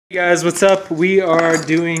Hey guys, what's up? We are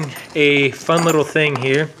doing a fun little thing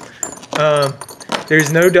here.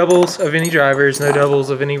 There's no doubles of any drivers, no doubles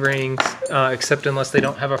of any rings, except unless they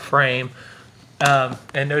don't have a frame,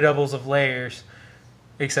 and no doubles of layers,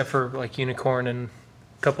 except for like unicorn and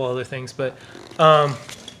a couple other things. But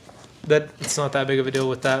it's not that big of a deal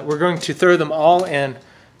with that. We're going to throw them all in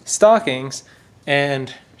stockings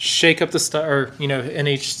and shake up the in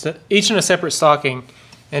each in a separate stocking,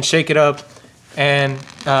 and shake it up and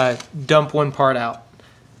dump one part out.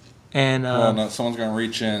 And well, no, someone's gonna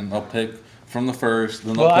reach in. They'll pick from the first,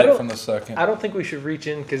 then they'll pick from the second. I don't think we should reach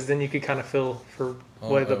in, because then you could kind of feel for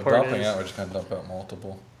what the part dumping is. out, we're just gonna dump out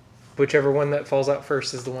multiple. Whichever one that falls out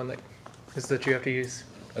first is the one that you have to use.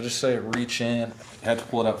 I just say reach in. You have to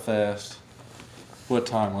pull it out fast. What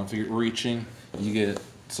time? If you're reaching, you get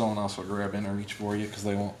someone else will grab in or reach for you because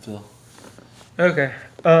they won't fill. Okay.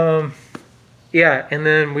 Yeah, and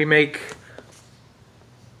then we make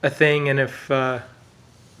a thing, and if we're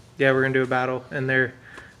gonna do a battle, and they're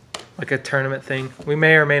like a tournament thing. We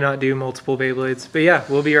may or may not do multiple Beyblades, but yeah,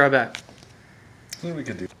 we'll be right back. I think we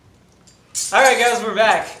could do. All right, guys, we're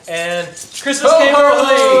back, and Christmas came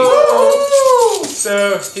early.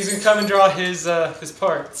 So he's gonna come and draw his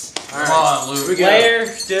parts. All right. Come on, Luke. Layer,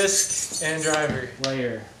 disc, and driver.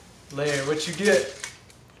 Layer. What you get?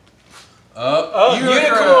 Unicorn.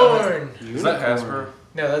 Unicorn. Is that Hasbro?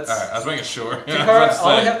 No, that's. All right, I was making sure. Takara,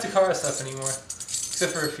 I only have Takara stuff anymore,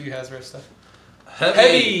 except for a few Hasbro stuff.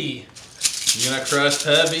 Heavy. You gonna crush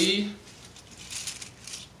heavy?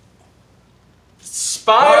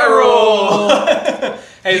 Spiral.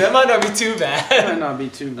 Hey, that might not be too bad. Might not be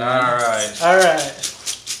too bad.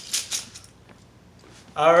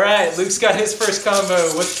 All right. Luke's got his first combo.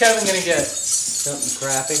 What's Kevin gonna get? Something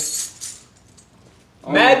crappy.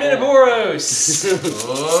 Mad Minoboros.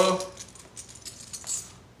 Oh.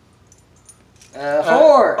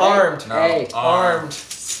 Four. Armed. No, Hey. Armed.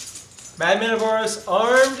 Mad Minoboros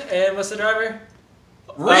armed, and what's the driver?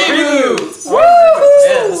 Reboot. Woo!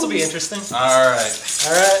 Yeah, this will be interesting. All right.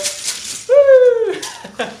 Woo!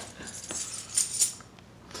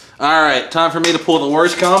 All right, time for me to pull the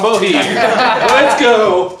worst combo here. Let's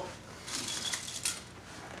go.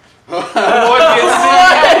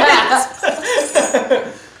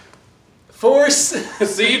 Force.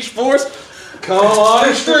 Siege Force, come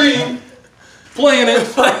on stream. Playing it.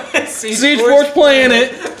 Siege Force playing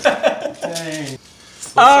it. Dang.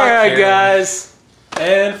 Alright, guys.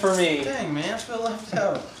 And for me. Dang, man, I feel left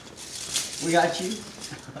out. We got you.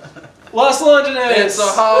 Los Longinus. It's a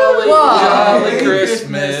holly jolly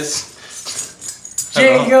Christmas.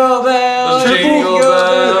 Jingle bells. Jingle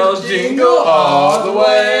bells, jingle all the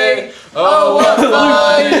way. Oh, what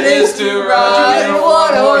fun it is to ride a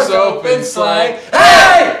one-horse open sleigh.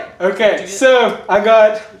 Hey! Okay, so I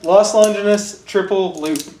got Los Longinus triple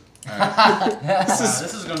loop.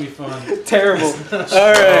 This is gonna be fun. Terrible.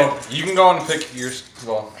 Alright. You can go on and pick yours.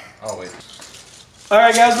 Well, I'll wait.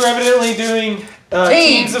 Alright, guys, we're evidently doing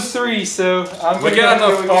teams of 3, so I'm We going got to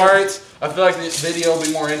enough parts. I feel like this video will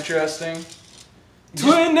be more interesting.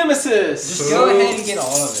 Twin Nemesis. Just go ahead and get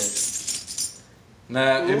all of it.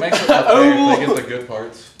 Nah, it makes it more fair if they get the good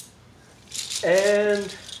parts.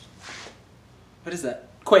 And what is that?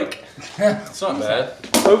 Quake. It's not bad.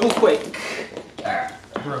 Oval Quake.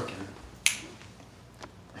 Broken.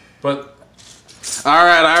 But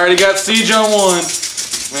alright, I already got Siege on 1.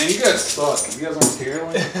 Man, you guys suck. You guys aren't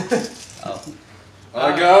caring. Oh.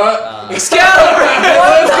 I got Excalibur!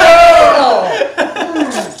 Let's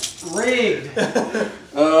go! Rigged.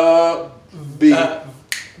 B.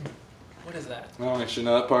 What is that? I don't actually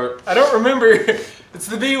know that part. I don't remember. It's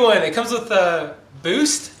the B one. It comes with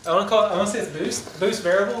boost. I want to say it's boost. Boost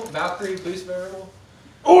variable. Valkyrie boost variable.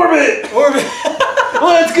 Orbit!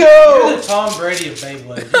 Let's You're go! the Tom Brady of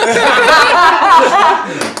Beyblade.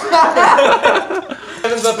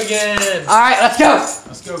 Kevin's up again. Alright, let's go!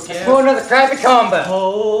 Let's go, Kev. Pull another crappy combo.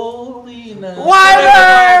 Holy no.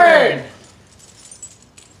 Wyvern!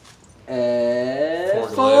 And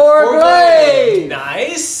Four blade.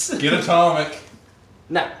 Nice. Get Atomic.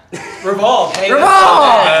 No. Revolve. Hey,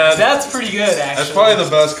 Revolve! That's pretty good, actually. That's probably the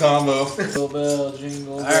best combo. Jingle bell,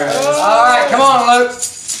 jingle bell. Alright, come on, Luke.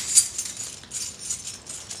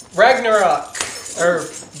 Ragnarok. Or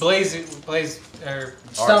Blaze, or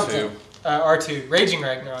R2. R2. Raging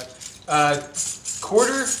Ragnarok.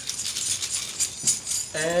 Quarter.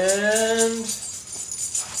 And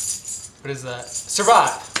what is that?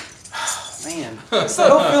 Survive. Man. I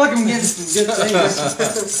don't feel like I'm getting some good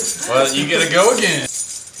things. Well, you get to go again.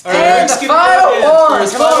 Alright, And the final one.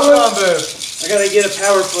 First Come on, final Luke. combo. I gotta get a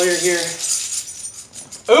power player here.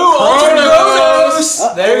 Ooh, Ultra Chronos!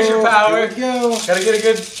 Close. There's your power. Here we go. Gotta get a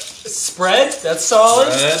good spread. That's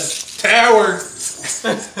solid. Tower.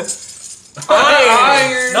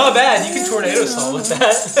 Iron. Not bad. You can tornado saw with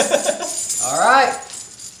that. All right.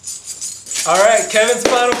 All right, Kevin's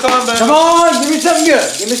final combo. Come on, give me something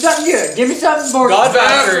good. Give me something good. Give me something more. God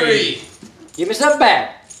Battery. Give me something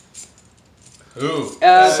bad. Ooh.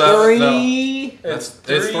 Three. No. It's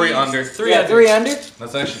 3 under. 3 Yeah, under. 3 under.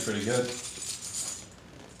 That's actually pretty good.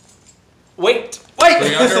 Wait.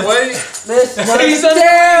 3 under, wait. This He's is under-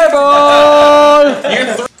 terrible.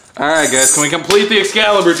 Alright, guys, can we complete the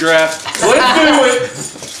Excalibur draft? Let's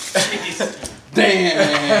do it.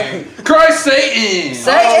 Dang. Christ Satan.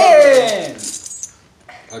 Satan.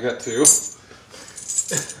 I got 2.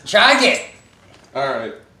 Try again.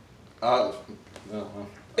 Alright. No.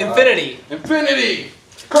 Infinity. Infinity.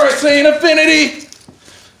 Christ Satan Infinity.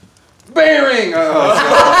 Bearing.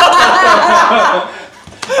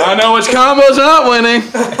 I know which combo's not winning.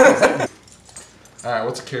 Alright,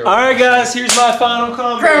 what's a carol? All right, guys. Here's my final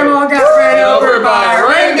combo. Grandma got ran over by a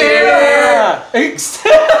reindeer.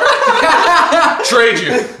 Trade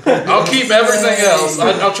you. I'll keep everything else.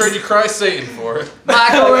 I'll trade you Christ Satan for it.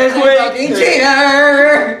 Michael is a fucking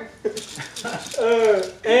cheater.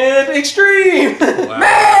 And extreme.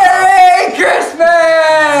 Merry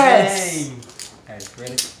Christmas. Okay,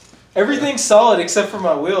 ready? Everything's solid except for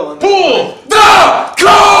my wheel. Pull the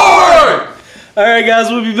cord! Alright guys,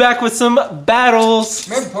 we'll be back with some battles.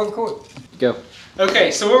 Remember, pull the cord. Go. Okay,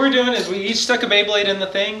 so what we're doing is we each stuck a Beyblade in the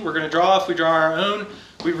thing. We're going to draw. If we draw our own,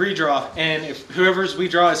 we redraw. And if whoever's we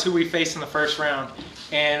draw is who we face in the first round.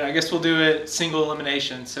 And I guess we'll do it single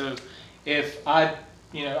elimination. So if I'll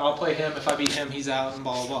play him. If I beat him, he's out and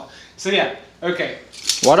blah, blah, blah. So yeah, okay.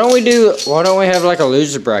 Why don't we have like a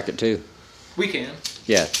loser bracket too? We can.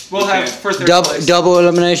 Yeah. We'll have for third place. Double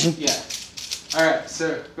elimination? Yeah. Alright,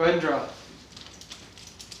 so go ahead and draw.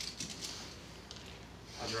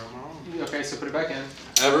 Okay, so put it back in.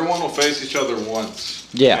 Everyone will face each other once.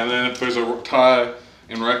 Yeah. And then if there's a tie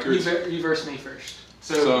in records. You verse me first.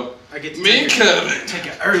 So I get to me and Kevin. take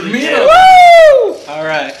it early. Woo!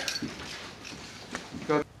 Alright.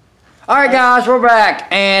 All right, guys, we're back,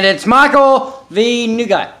 and it's Michael, the new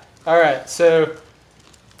guy. Alright, so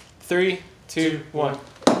 3, 2, 1.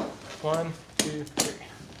 1, 2, 3.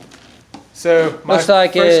 So my Looks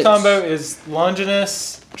like first it's- combo is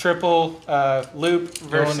Longinus triple loop Going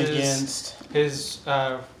versus against. his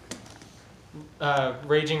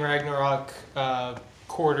Raging Ragnarok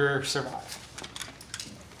quarter survive.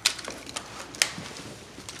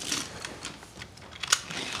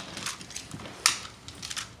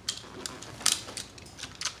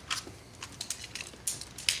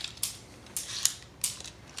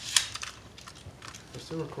 We're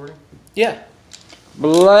still recording? Yeah.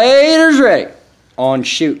 Bladers ready. On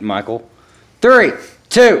shoot, Michael. 3,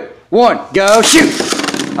 2, 1, go shoot.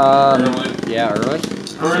 Yeah, early.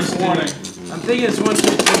 First warning. I'm thinking it's 1, 2,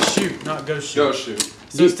 3, shoot, not go shoot. Go shoot.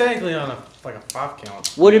 So it's technically on a 5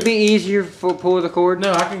 count. Would it be easier for pull the cord?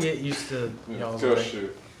 No, I can get used to y'all's Go way.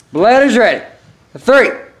 shoot. Bladers ready. 3,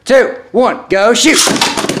 2, 1, go shoot.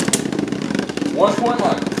 1 point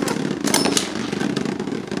line.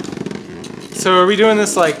 So are we doing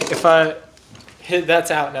this like if I hit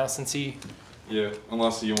that's out now since he Yeah,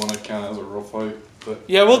 unless you want to count it as a real fight. But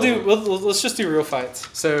Yeah, let's just do real fights.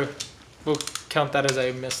 So we'll count that as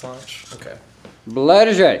a missed launch. Okay.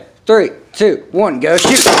 Bladers ready. 3, 2, 1, go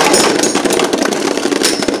shoot.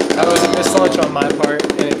 That was a missed launch on my part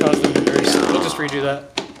and it caused them to burst. We'll just redo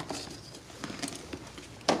that.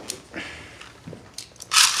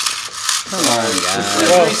 Come on, guys.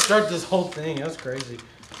 Well- Let's restart this whole thing. That's crazy.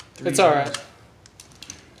 It's alright.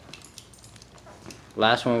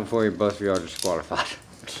 Last one before both of you are disqualified.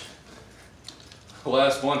 the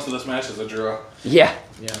last one to this match is a draw. Yeah.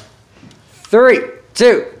 Yeah. 3,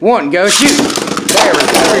 2, 1, go shoot. There we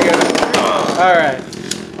go. Alright.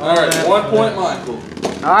 Alright, 1 point Michael.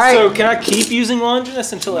 All right. So can I keep using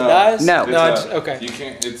Longinus until it No. dies? No. No, I just, okay. You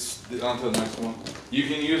can't, it's on to the next one. You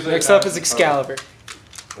can use it. Next up is Excalibur.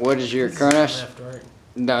 What is your Kronos? Left, right.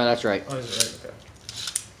 No, that's right. Oh, is it right? Okay.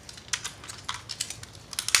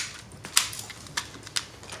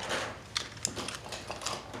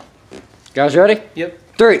 Guys ready? Yep.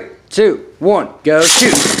 3, 2, 1, go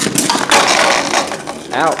shoot.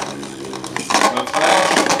 Out.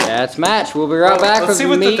 That's match. We'll be right back Let's with see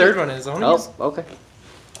what me. the third one is. I wanna use- Oh, okay.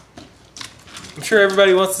 I'm sure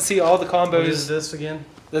everybody wants to see all the What is combos. this again?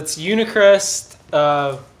 That's Unicrest,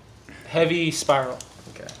 Heavy Spiral.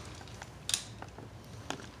 Okay.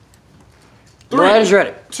 Brad is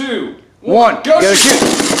ready. 2, 1, go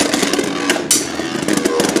shoot.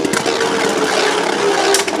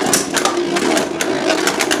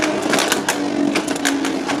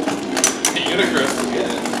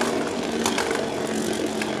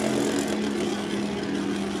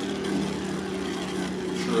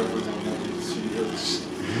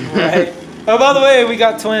 Oh, by the way, we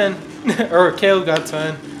got twin. Or Caleb got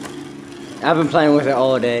twin. I've been playing with it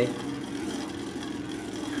all day.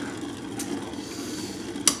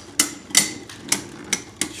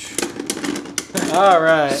 All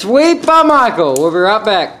right. Sweep by Michael. We'll be right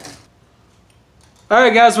back. All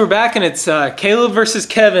right, guys, we're back, and it's Caleb versus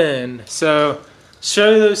Kevin. So,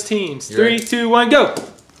 show those teams. You 3, ready? 2, 1, go.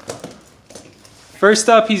 First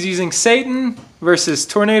up, he's using Satan versus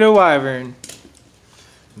Tornado Wyvern.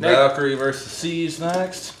 Valkyrie versus Siege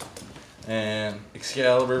next. And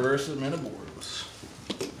Excalibur versus Minoboros.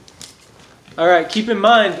 All right, keep in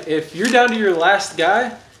mind, if you're down to your last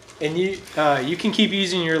guy, and you can keep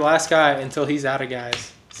using your last guy until he's out of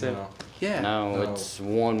guys. So, No. yeah. No, No. it's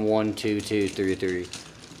 1, 1, 2, 2, 3, 3.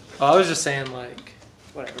 Oh, I was just saying, like,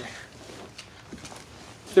 whatever.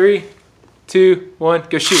 3, 2, 1,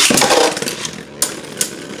 go shoot.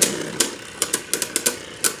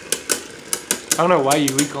 I don't know why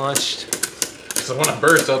you weak launched. So I want to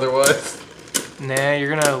burst otherwise. Nah, you're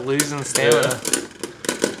gonna lose in stamina.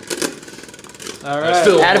 All I right.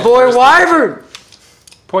 still- Attaboy Wyvern!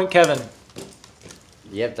 Point Kevin.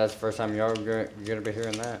 Yep, that's the first time you're gonna be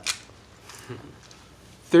hearing that.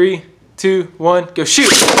 3, 2, 1, go shoot.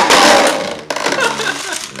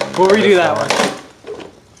 We'll redo that one.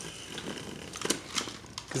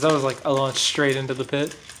 Because that was like a launch straight into the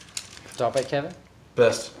pit. Stop it, Kevin.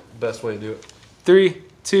 Best way to do it. 3,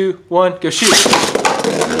 2, 1, go shoot.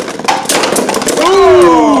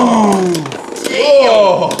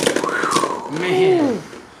 Oh! Man,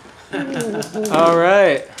 All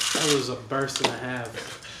right. that was a burst and a half.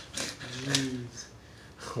 Jeez.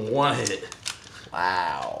 One hit.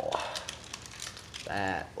 Wow.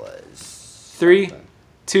 That was... 3,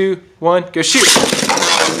 2, 1, go shoot.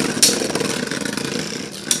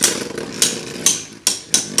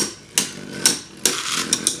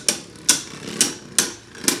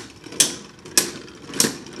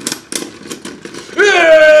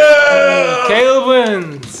 Caleb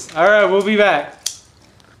wins. All right, we'll be back.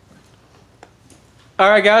 All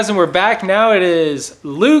right, guys, and we're back now. It is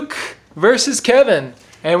Luke versus Kevin.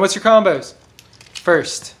 And what's your combos?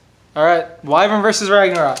 First. All right, Wyvern versus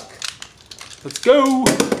Ragnarok. Let's go.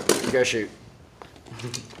 Go shoot.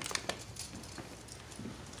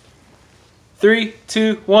 3,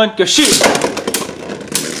 2, 1, go shoot.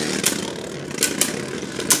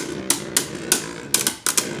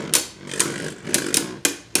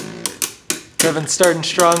 Kevin's starting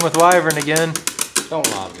strong with Wyvern again. Don't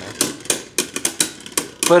lie to me.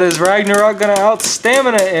 But is Ragnarok gonna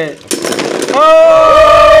out-stamina it?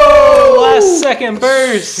 Oh! Last second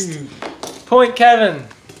burst. Point Kevin.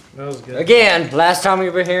 That was good. Again, last time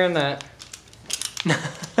you'll be hearing that.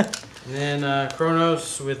 And then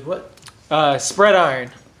Kronos with what? Spread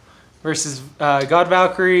Iron versus God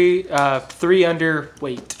Valkyrie, 3 under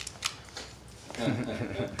weight.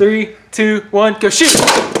 3, 2, 1, go shoot!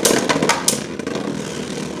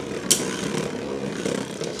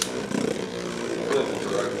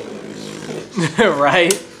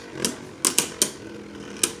 Right?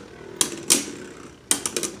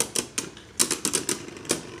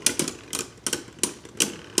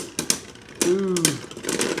 Ooh.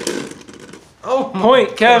 Oh,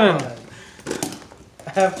 Point, Kevin. God. I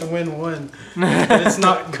have to win one. But it's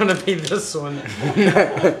not gonna be this one.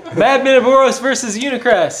 Mad Minoboros versus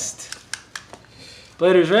Unicrest.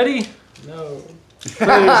 Bladers ready? No.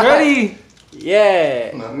 Bladers ready?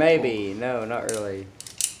 Yeah, maybe. No, not really.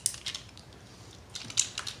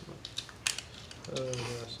 Oh,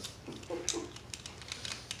 gosh.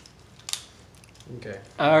 Okay.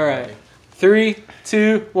 All right. 3,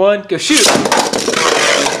 2, 1, go shoot.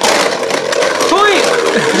 Point!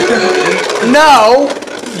 No!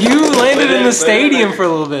 You landed in the stadium for a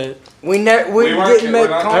little bit. We weren't- didn't make we're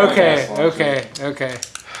not- comments. Okay, okay.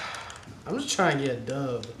 I'm just trying to get a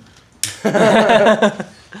dub.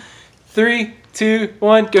 3, 2,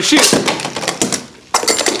 1, go shoot.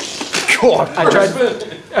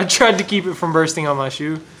 I tried to keep it from bursting on my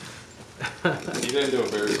shoe. You didn't do a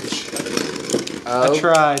very good job. I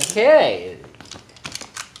tried. Okay.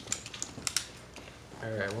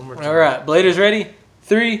 Alright, one more time. All right, Bladers ready?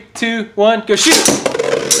 3, 2, 1, go shoot.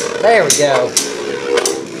 There we go.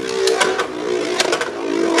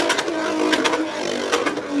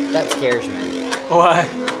 That scares me. Why?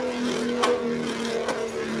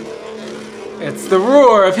 It's the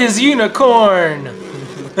roar of his unicorn.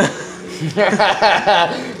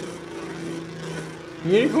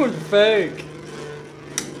 Unicorn fake.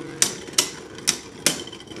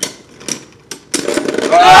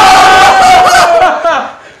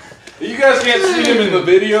 You guys can't see him in the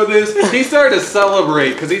video. He started to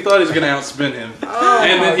celebrate because he thought he was gonna outspin him,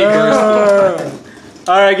 and then he cursed.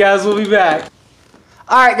 All right, guys, we'll be back.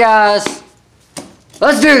 All right, guys.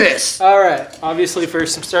 Let's do this. All right. Obviously,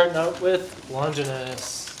 first I'm starting out with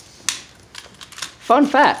Longinus. Fun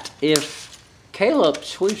fact, if Caleb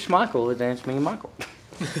sweeps Michael, it ends me and Michael.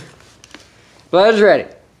 Blood's ready.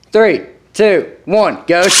 3, 2, 1,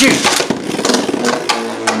 go shoot.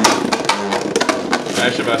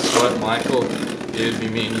 Actually, if I swept Michael, it'd be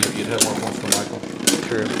me and you. You'd have more points than Michael.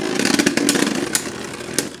 True.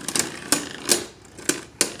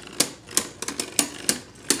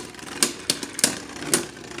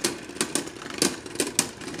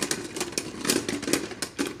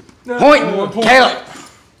 Point, Caleb.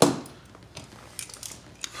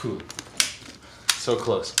 Whew. So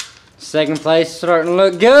close. Second place starting to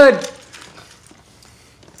look good.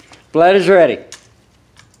 Blood is ready.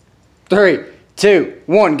 3, 2,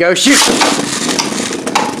 1, go shoot.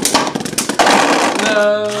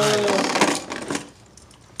 No.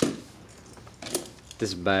 This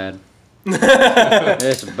is bad.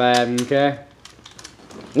 This is bad, okay?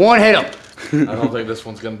 One hit him. I don't think this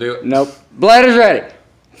one's gonna do it. Nope. Blood is ready.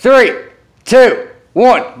 3, 2,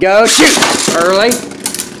 1, go shoot. Early.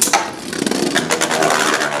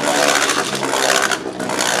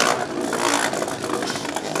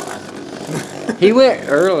 He went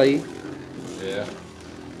early. Yeah.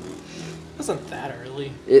 Wasn't that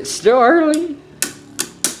early? It's still early.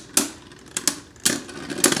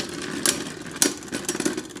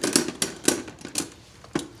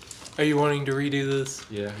 Are you wanting to redo this?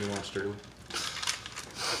 Yeah, he wants early.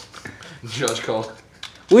 Josh called.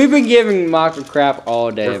 We've been giving Michael crap all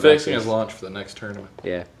day. We're about fixing this. his lunch for the next tournament.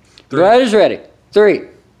 Yeah. Blood is ready. 3,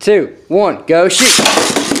 2, 1, go shoot.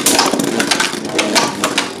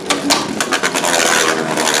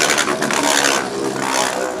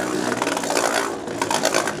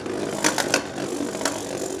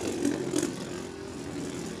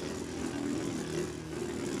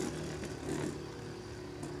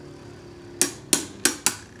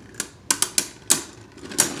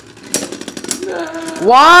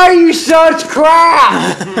 Why are you such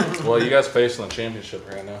crap? Well, you guys faced in the championship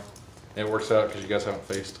right now. It works out because you guys haven't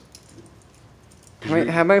faced. Wait,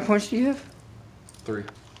 how many points do you have? 3.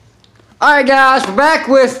 Alright guys, we're back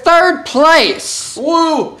with third place.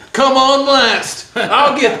 Woo! Come on last!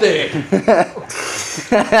 I'll get there!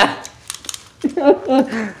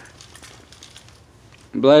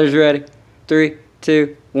 Blood is ready. 3,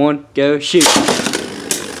 2, 1, go shoot.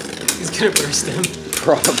 He's gonna burst him.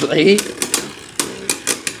 Probably.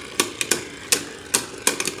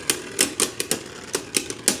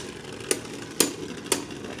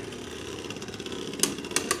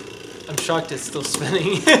 I'm shocked it's still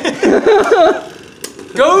spinning.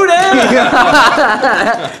 Go down!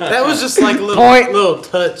 That was just like a Point. little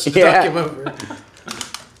touch to Yeah. knock him over.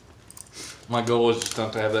 My goal was just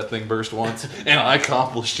not to have that thing burst once, and I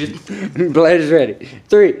accomplished it. Blood is ready.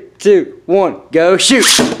 3, 2, 1, go shoot.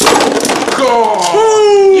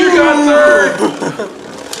 Oh! You got third!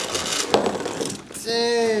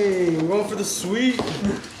 Dang, going for the sweep.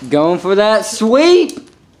 Going for that sweep.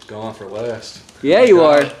 Going for last. Yeah, you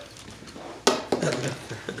are.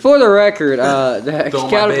 For the record, the Throw my bait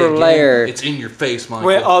Excalibur again. layer. It's in your face, Michael.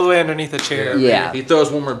 Wait, all the way underneath the chair. Yeah. He throws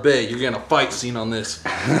one more bait. You're getting a fight scene on this.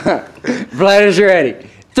 Blood is ready.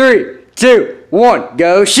 3, 2, 1,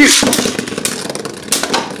 go shoot.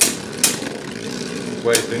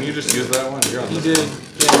 Wait, didn't you just use that one? You're on He this did. one.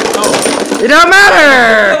 Yeah. Oh, It don't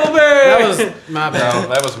matter. That was my bad. No,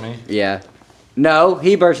 that was me. Yeah. No,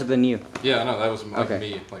 he bursted than you. Yeah, no, that was like Okay.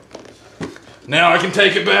 me. Like, now I can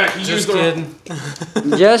take it back. You Just used the- kidding.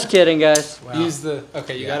 Just kidding, guys. Wow. use the.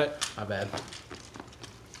 Okay, you got it. My bad.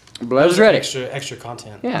 Blood is ready. Extra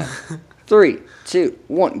content. Yeah. 3, 2,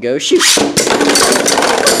 1, go shoot.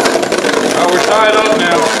 Oh, we're tied up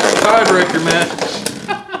now. Tiebreaker match.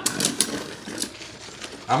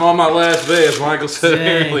 I'm on my last day, as Michael said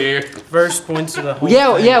Dang. earlier. First points to the whole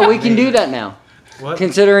Yeah, thing. yeah, we can do that now. What?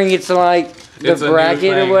 Considering it's like the It's a new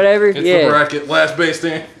bracket or thing. whatever. It's Yeah. the bracket. Last base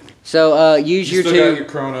stand. So use You your still got two. your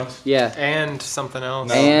Chronos. Yeah. And something else.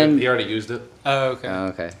 No, And- he already used it. Oh, okay. Oh,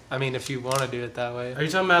 okay. I mean, if you want to do it that way. Are you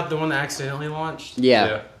talking about the one that accidentally launched?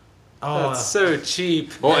 Yeah. Oh, That's so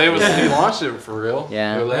cheap. Well, it was he launched it for real.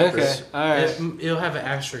 Yeah. It was after. Okay. All right. it'll have an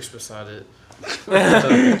asterisk beside it.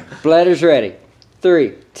 Blood is ready.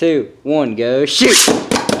 3, 2, 1, go shoot.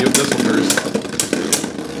 Give this one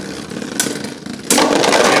first.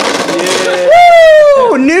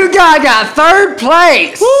 Woo! New guy got third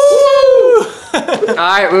place. All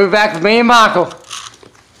right, we're back with me and Michael.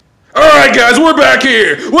 Alright guys, we're back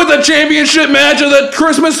here with the championship match of the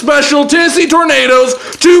Christmas special Tennessee Tornadoes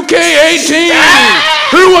 2K18.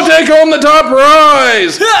 Who will take home the top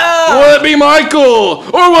prize? Will it be Michael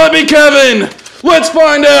or will it be Kevin? Let's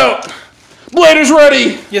find out. Bladers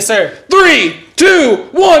ready? Yes, sir. 3, 2,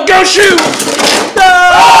 1, go shoot!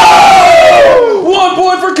 Oh! 1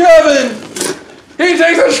 point for Kevin. He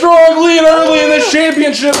takes a strong lead early in this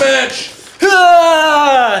championship match.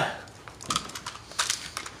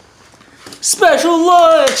 Special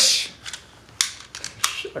lunch.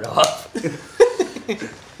 Shut up.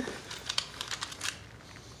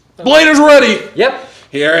 Bladers ready? Yep.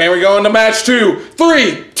 Here we go into match 2.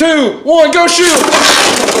 3, 2, 1, go shoot!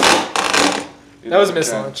 That was a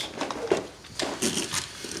missed lunch.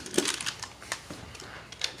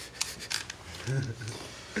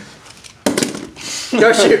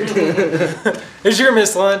 Go shoot. Here's your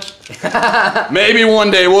missed lunch. Maybe one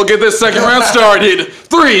day we'll get this second round started.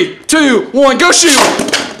 3, 2, 1, go shoot!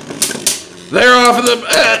 They're off of the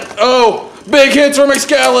bat. Oh, big hits from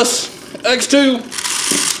Excalus.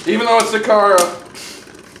 X2. Even though it's Zakara.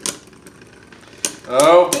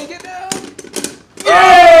 Oh.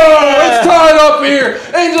 Oh, it's tied up here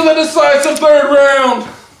into the decisive third round.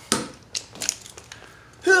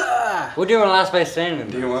 We're doing last place standing.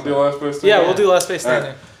 Do you want to do last place? Yeah, we'll do last place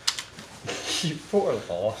standing. You poor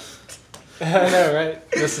lost. I know,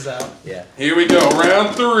 right? This is out. Yeah. Here we go,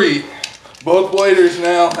 round 3. Both bladers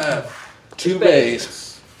now have 2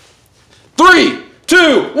 bays. 3,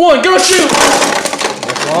 2, 1, go shoot!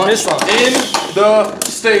 Missed lunch. In the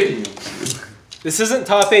stadium. This isn't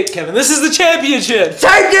top 8, Kevin. This is the championship.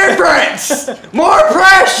 Same difference. More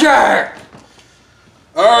pressure.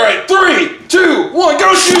 All right, 3, 2, 1,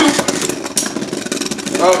 go shoot!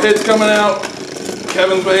 Oh, hits coming out.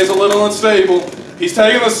 Kevin's bay is a little unstable. He's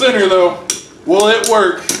taking the center though. Will it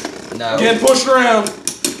work? No. Getting pushed around.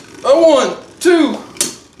 Oh, 1, 2.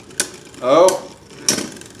 Oh.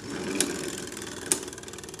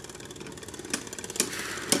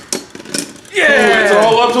 Yeah! It's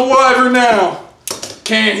all up to Wyvern now.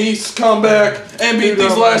 Can he come back and beat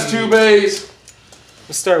these last 2 bays?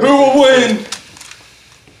 Let's start Who will win?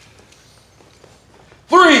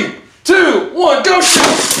 3, 2, 1, go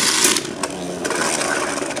shoot!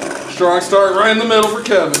 Strong start right in the middle for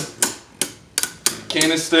Kevin. Can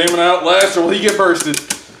his stamina outlast or will he get bursted?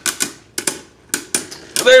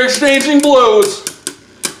 They're exchanging blows.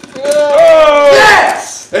 Oh!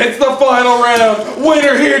 Yes! It's the final round.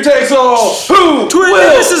 Winner here takes all. Who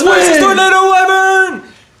This is will versus win? Tornado Wyvern.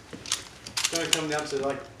 It's gonna come down to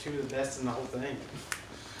like 2 of the best in the whole thing.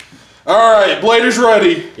 All right, Bladers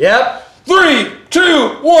ready. Yep. 3,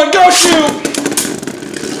 2, 1, go shoot!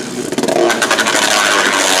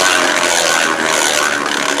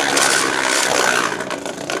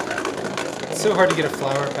 It's so hard to get a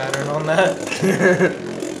flower pattern on that.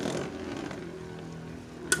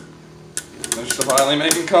 They're finally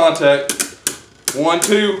making contact. 1,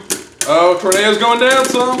 2. Oh, Tornado's going down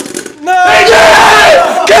some. No!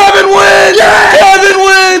 Kevin wins! Kevin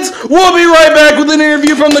wins! We'll be right back with an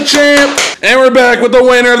interview from the champ. And we're back with the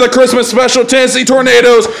winner of the Christmas special Tennessee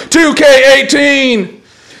Tornadoes 2K18.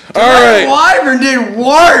 All right. Wyvern did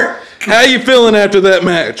work. How you feeling after that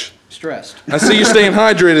match? Stressed. I see you staying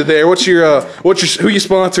hydrated there. Who you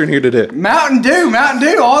sponsoring here today? Mountain Dew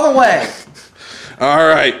all the way. All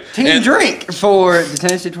right. Team drink for the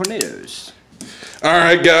Tennessee Tornadoes. All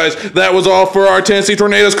right, guys. That was all for our Tennessee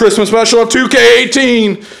Tornadoes Christmas special of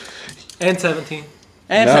 2K18. And 17.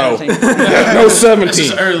 And No. 17. No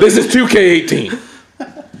 17. This is 2K18.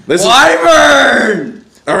 This is Wyvern!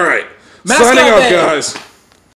 all right. Mascot Signing off, day. guys.